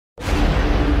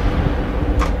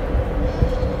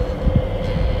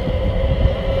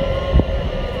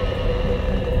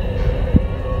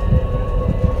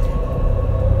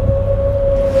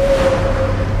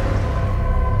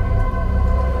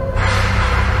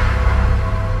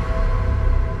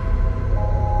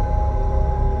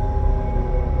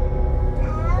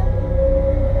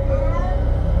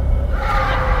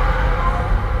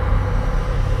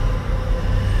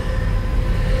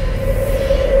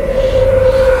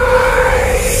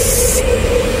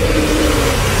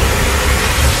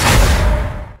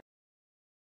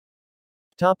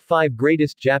Top 5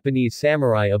 Greatest Japanese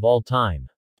Samurai of All Time.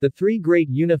 The three great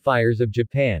unifiers of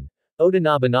Japan, Oda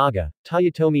Nobunaga,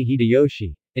 Toyotomi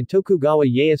Hideyoshi, and Tokugawa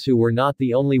Ieyasu were not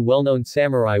the only well-known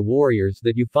samurai warriors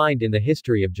that you find in the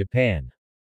history of Japan.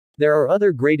 There are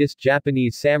other greatest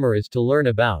Japanese samurais to learn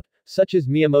about, such as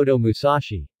Miyamoto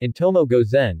Musashi, and Tomo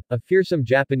Gozen, a fearsome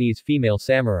Japanese female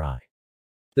samurai.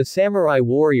 The samurai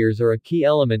warriors are a key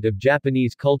element of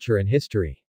Japanese culture and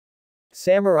history.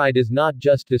 Samurai does not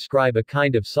just describe a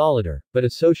kind of soldier, but a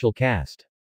social caste.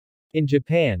 In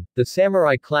Japan, the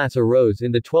samurai class arose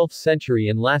in the 12th century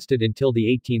and lasted until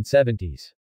the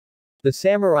 1870s. The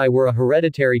samurai were a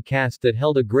hereditary caste that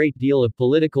held a great deal of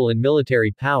political and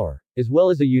military power, as well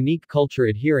as a unique culture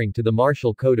adhering to the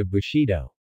martial code of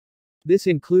bushido. This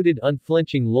included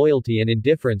unflinching loyalty and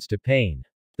indifference to pain.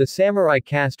 The samurai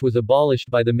caste was abolished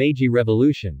by the Meiji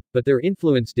Revolution, but their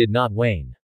influence did not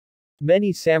wane.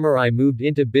 Many samurai moved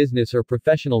into business or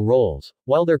professional roles,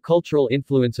 while their cultural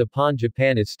influence upon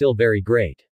Japan is still very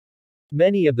great.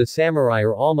 Many of the samurai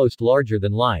are almost larger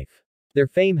than life. Their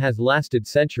fame has lasted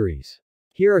centuries.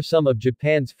 Here are some of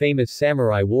Japan's famous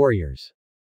samurai warriors.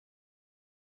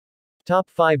 Top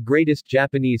 5 Greatest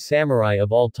Japanese Samurai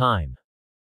of All Time.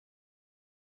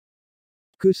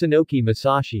 Kusunoki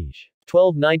Masashige.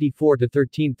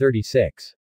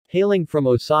 1294–1336. Hailing from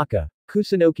Osaka,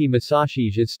 Kusunoki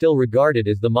Masashige is still regarded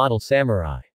as the model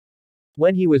samurai.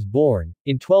 When he was born,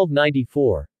 in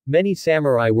 1294, many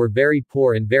samurai were very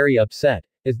poor and very upset,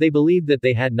 as they believed that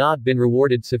they had not been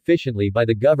rewarded sufficiently by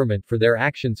the government for their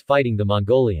actions fighting the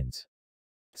Mongolians.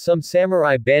 Some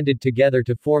samurai banded together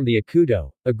to form the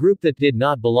Akudo, a group that did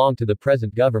not belong to the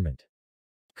present government.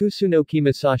 Kusunoki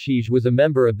Masashige was a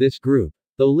member of this group,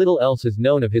 though little else is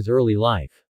known of his early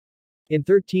life. In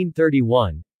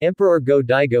 1331, Emperor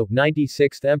Go-Daigo,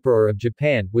 96th Emperor of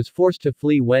Japan, was forced to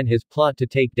flee when his plot to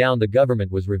take down the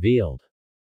government was revealed.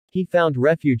 He found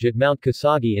refuge at Mount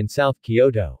Kasagi in South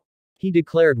Kyoto. He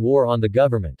declared war on the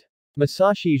government.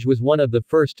 Masashige was one of the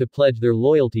first to pledge their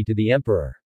loyalty to the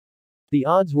emperor. The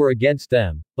odds were against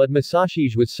them, but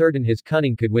Masashige was certain his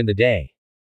cunning could win the day.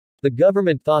 The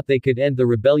government thought they could end the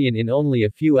rebellion in only a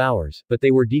few hours, but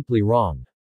they were deeply wrong.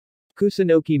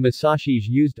 Kusunoki Masashige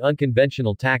used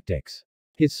unconventional tactics.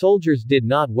 His soldiers did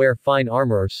not wear fine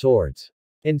armor or swords.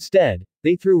 Instead,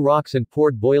 they threw rocks and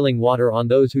poured boiling water on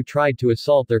those who tried to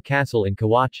assault their castle in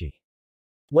Kawachi.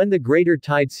 When the greater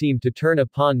tide seemed to turn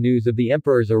upon news of the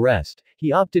emperor's arrest,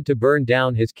 he opted to burn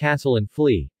down his castle and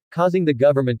flee, causing the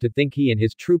government to think he and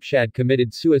his troops had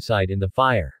committed suicide in the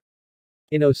fire.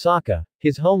 In Osaka,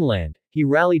 his homeland, he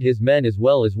rallied his men as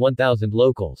well as 1,000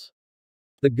 locals.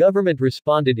 The government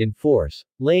responded in force,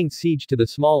 laying siege to the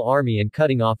small army and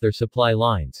cutting off their supply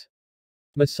lines.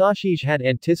 Masashige had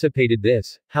anticipated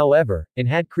this, however, and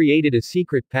had created a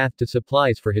secret path to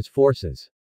supplies for his forces.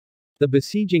 The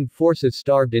besieging forces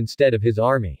starved instead of his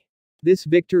army. This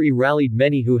victory rallied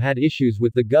many who had issues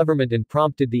with the government and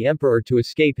prompted the emperor to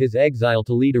escape his exile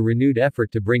to lead a renewed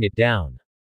effort to bring it down.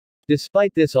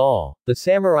 Despite this all, the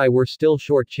samurai were still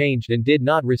shortchanged and did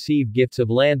not receive gifts of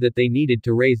land that they needed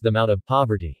to raise them out of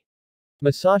poverty.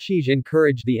 Masashige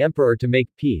encouraged the emperor to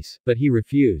make peace, but he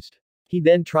refused. He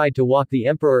then tried to walk the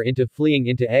emperor into fleeing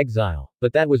into exile,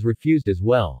 but that was refused as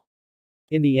well.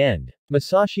 In the end,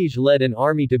 Masashige led an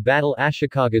army to battle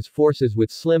Ashikaga's forces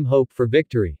with slim hope for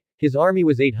victory. His army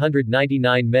was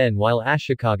 899 men while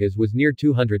Ashikaga's was near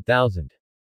 200,000.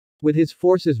 With his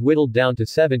forces whittled down to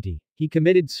 70, he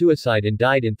committed suicide and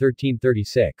died in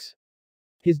 1336.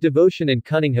 His devotion and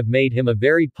cunning have made him a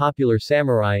very popular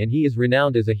samurai and he is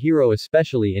renowned as a hero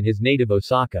especially in his native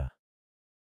Osaka.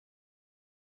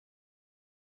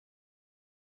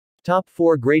 Top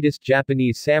 4 Greatest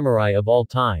Japanese Samurai of All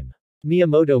Time.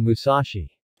 Miyamoto Musashi.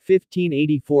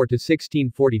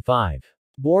 1584–1645.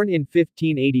 Born in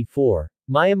 1584,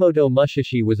 Miyamoto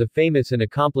Musashi was a famous and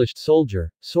accomplished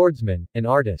soldier, swordsman, and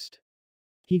artist.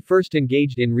 He first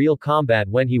engaged in real combat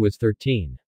when he was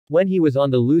 13. When he was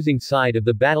on the losing side of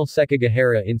the battle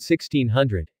Sekigahara in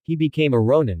 1600, he became a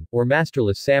ronin, or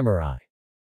masterless samurai.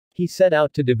 He set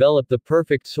out to develop the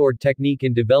perfect sword technique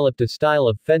and developed a style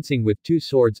of fencing with two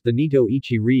swords, the Nito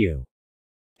Ichi Ryu.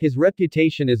 His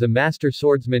reputation as a master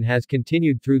swordsman has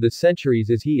continued through the centuries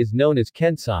as he is known as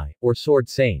Kensai, or Sword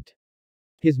Saint.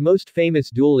 His most famous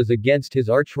duel is against his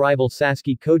arch-rival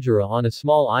Sasuke Kojiro on a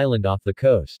small island off the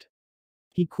coast.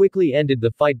 He quickly ended the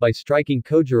fight by striking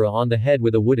Kojiro on the head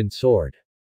with a wooden sword.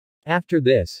 After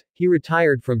this, he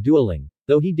retired from dueling,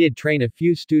 though he did train a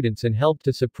few students and helped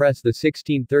to suppress the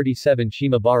 1637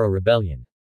 Shimabara rebellion.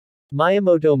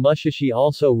 Miyamoto Musashi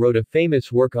also wrote a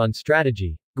famous work on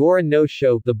strategy, Goran no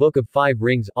Sho, the Book of Five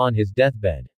Rings, on his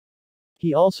deathbed.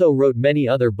 He also wrote many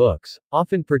other books,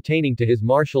 often pertaining to his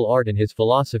martial art and his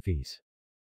philosophies.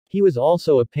 He was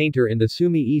also a painter in the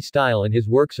Sumi-e style and his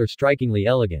works are strikingly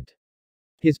elegant.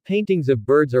 His paintings of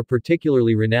birds are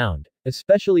particularly renowned,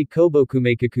 especially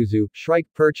Kobokumekikuzu, shrike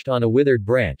perched on a withered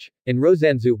branch, and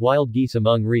Rosanzu, wild geese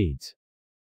among reeds.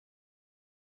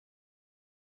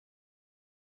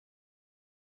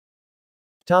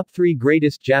 Top 3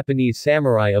 Greatest Japanese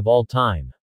Samurai of All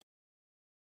Time.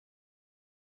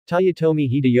 Toyotomi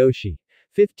Hideyoshi.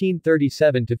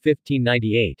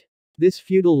 1537–1598. This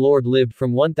feudal lord lived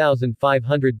from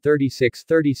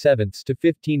 1536–37 to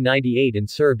 1598 and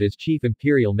served as chief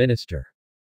imperial minister.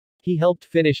 He helped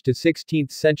finish the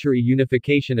 16th century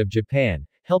unification of Japan,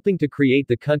 helping to create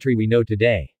the country we know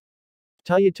today.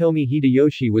 Toyotomi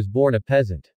Hideyoshi was born a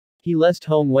peasant. He left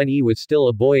home when he was still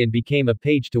a boy and became a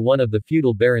page to one of the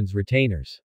feudal baron's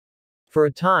retainers. For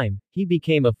a time, he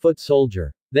became a foot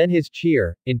soldier, then his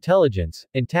cheer, intelligence,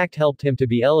 and tact helped him to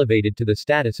be elevated to the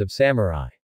status of samurai.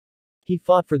 He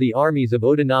fought for the armies of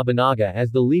Oda Nobunaga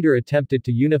as the leader attempted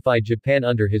to unify Japan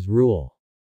under his rule.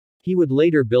 He would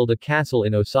later build a castle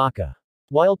in Osaka.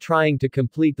 While trying to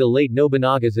complete the late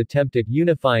Nobunaga's attempt at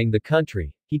unifying the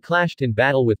country, he clashed in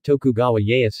battle with Tokugawa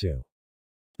Ieyasu.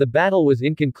 The battle was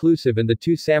inconclusive and the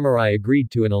two samurai agreed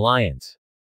to an alliance.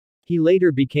 He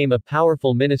later became a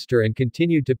powerful minister and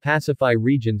continued to pacify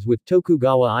regions with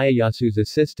Tokugawa Ieyasu's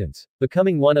assistance,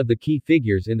 becoming one of the key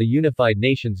figures in the unified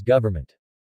nation's government.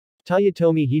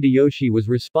 Toyotomi Hideyoshi was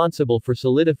responsible for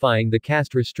solidifying the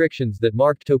caste restrictions that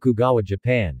marked Tokugawa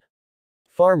Japan.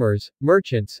 Farmers,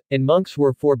 merchants, and monks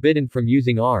were forbidden from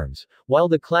using arms, while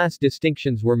the class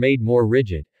distinctions were made more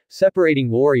rigid, separating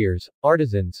warriors,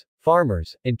 artisans,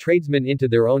 farmers, and tradesmen into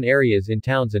their own areas in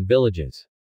towns and villages.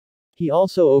 He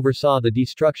also oversaw the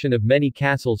destruction of many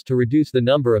castles to reduce the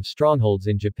number of strongholds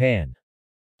in Japan.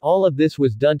 All of this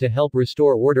was done to help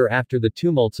restore order after the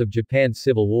tumults of Japan's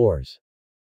civil wars.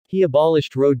 He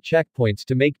abolished road checkpoints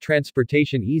to make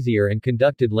transportation easier and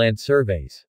conducted land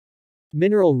surveys.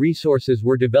 Mineral resources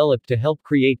were developed to help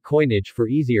create coinage for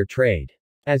easier trade.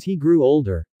 As he grew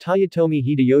older, Toyotomi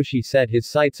Hideyoshi set his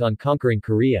sights on conquering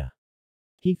Korea.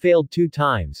 He failed 2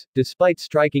 times, despite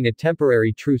striking a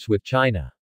temporary truce with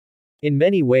China. In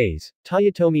many ways,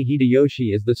 Toyotomi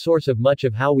Hideyoshi is the source of much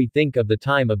of how we think of the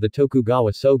time of the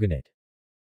Tokugawa shogunate.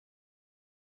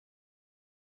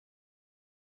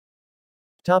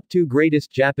 Top 2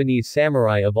 Greatest Japanese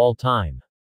Samurai of All Time.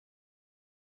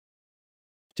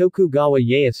 Tokugawa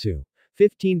Ieyasu.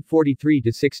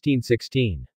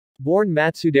 1543–1616. Born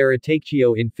Matsudera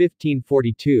Takechiyo in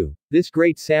 1542, this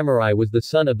great samurai was the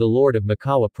son of the lord of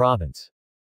Mikawa province.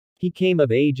 He came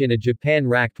of age in a Japan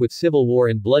racked with civil war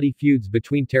and bloody feuds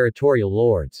between territorial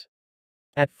lords.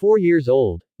 At 4 years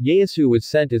old, Ieyasu was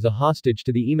sent as a hostage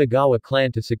to the Imagawa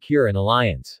clan to secure an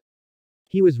alliance.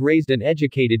 He was raised and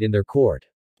educated in their court.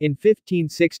 In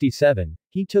 1567,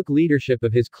 he took leadership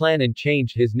of his clan and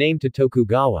changed his name to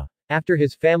Tokugawa, after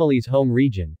his family's home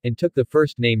region, and took the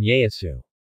first name Ieyasu.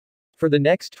 For the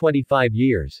next 25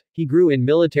 years, he grew in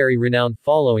military renown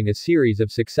following a series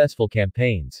of successful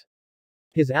campaigns.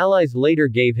 His allies later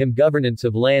gave him governance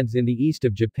of lands in the east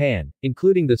of Japan,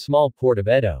 including the small port of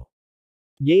Edo.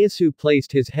 Ieyasu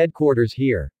placed his headquarters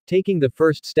here, taking the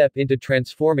first step into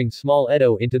transforming small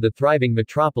Edo into the thriving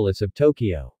metropolis of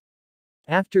Tokyo.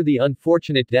 After the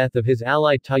unfortunate death of his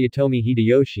ally Toyotomi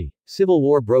Hideyoshi, civil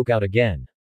war broke out again.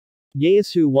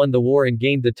 Ieyasu won the war and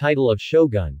gained the title of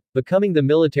shogun, becoming the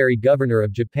military governor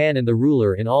of Japan and the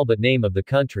ruler in all but name of the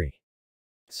country.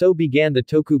 So began the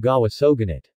Tokugawa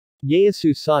shogunate.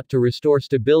 Ieyasu sought to restore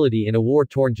stability in a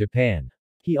war-torn Japan.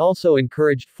 He also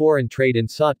encouraged foreign trade and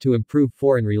sought to improve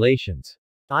foreign relations.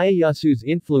 Ieyasu's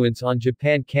influence on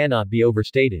Japan cannot be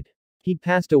overstated. He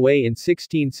passed away in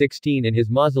 1616 and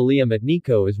his mausoleum at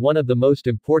Nikko is one of the most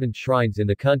important shrines in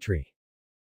the country.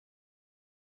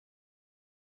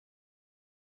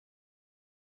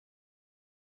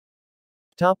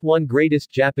 Top 1 Greatest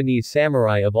Japanese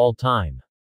Samurai of All Time.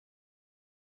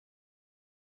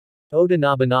 Oda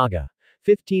Nobunaga.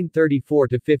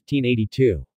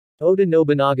 1534–1582. Oda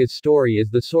Nobunaga's story is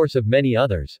the source of many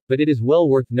others, but it is well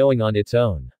worth knowing on its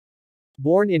own.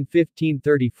 Born in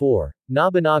 1534,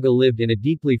 Nobunaga lived in a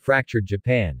deeply fractured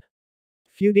Japan.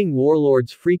 Feuding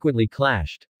warlords frequently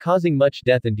clashed, causing much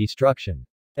death and destruction.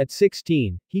 At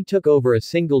 16, he took over a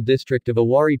single district of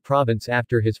Awari province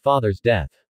after his father's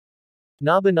death.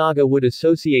 Nobunaga would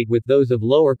associate with those of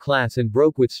lower class and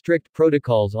broke with strict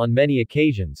protocols on many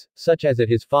occasions, such as at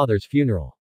his father's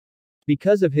funeral.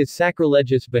 Because of his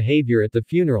sacrilegious behavior at the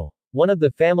funeral, one of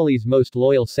the family's most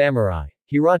loyal samurai,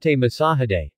 Hirate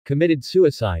Masashige, committed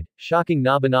suicide, shocking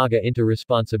Nobunaga into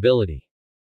responsibility.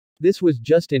 This was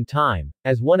just in time,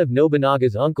 as one of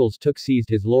Nobunaga's uncles seized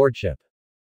his lordship.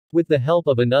 With the help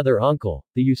of another uncle,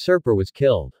 the usurper was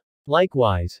killed.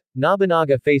 Likewise,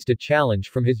 Nobunaga faced a challenge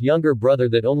from his younger brother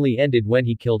that only ended when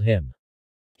he killed him.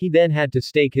 He then had to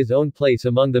stake his own place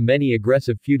among the many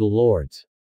aggressive feudal lords.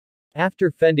 After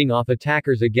fending off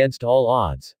attackers against all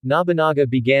odds, Nobunaga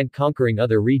began conquering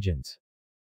other regions.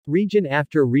 Region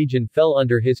after region fell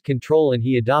under his control and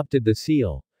he adopted the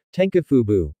seal,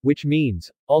 Tenkafubu, which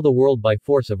means, all the world by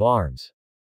force of arms.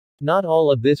 Not all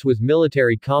of this was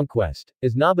military conquest,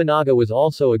 as Nobunaga was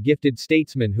also a gifted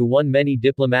statesman who won many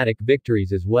diplomatic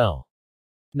victories as well.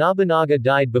 Nobunaga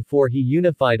died before he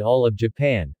unified all of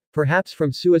Japan, perhaps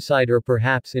from suicide or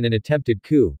perhaps in an attempted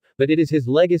coup, but it is his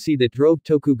legacy that drove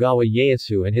Tokugawa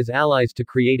Ieyasu and his allies to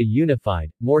create a unified,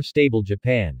 more stable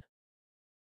Japan.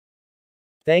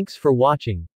 Thanks for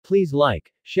watching. Please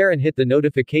like, share and hit the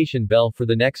notification bell for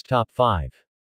the next top 5.